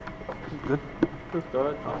Good. Go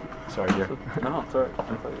ahead. Sorry, dear. No, it's all right. I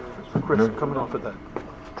thought you were Chris, coming off of that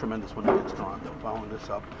tremendous win against Toronto, following this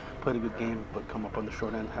up, played a good game, but come up on the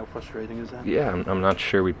short end. How frustrating is that? Yeah, I'm not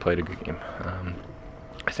sure we played a good game.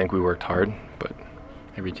 I think we worked hard, but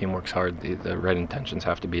every team works hard. The right intentions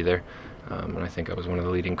have to be there, and I think I was one of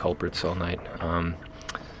the leading culprits all night.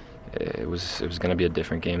 It was going to be a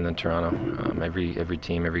different game than Toronto. Every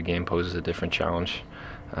team, every game poses a different challenge,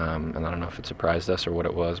 and I don't know if it surprised us or what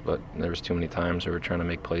it was, but there was too many times where we're trying to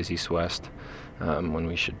make plays east-west when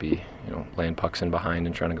we should be, laying pucks in behind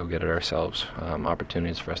and trying to go get it ourselves.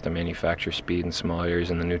 Opportunities for us to manufacture speed in small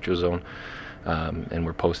areas in the neutral zone, and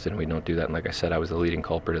we're posted and we don't do that. And like I said, I was the leading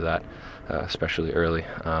culprit of that, especially early.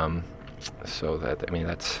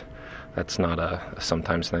 That's not a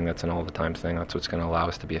sometimes thing, that's an all-the-time thing. That's what's going to allow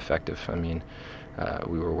us to be effective.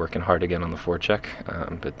 We were working hard again on the forecheck,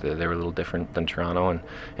 but they were a little different than Toronto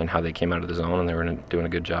and how they came out of the zone, and they were doing a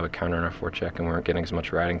good job at countering our forecheck and weren't getting as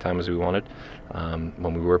much riding time as we wanted.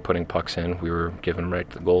 When we were putting pucks in, we were giving right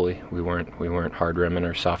to the goalie. We weren't hard rimming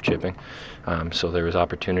or soft chipping. So there was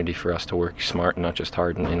opportunity for us to work smart and not just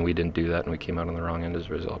hard, and we didn't do that, and we came out on the wrong end as a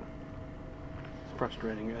result.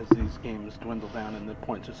 Frustrating as these games dwindle down and the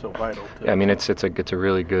points are so vital. Yeah, it's a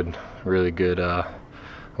really good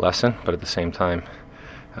lesson, but at the same time,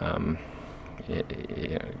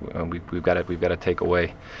 we've got to take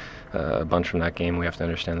away a bunch from that game. We have to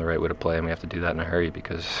understand the right way to play, and we have to do that in a hurry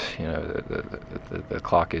because the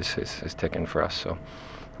clock is ticking for us. So.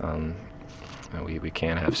 We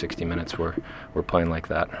can't have 60 minutes where we're playing like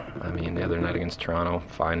that. The other night against Toronto,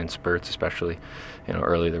 fine in spurts, especially,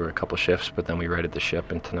 early there were a couple shifts, but then we righted the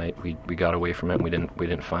ship, and tonight we got away from it and we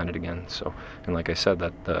didn't find it again. So, and like I said,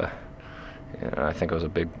 that I think it was a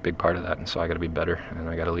big part of that, and so I got to be better, and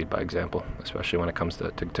I got to lead by example, especially when it comes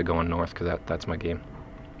to going north, because that's my game.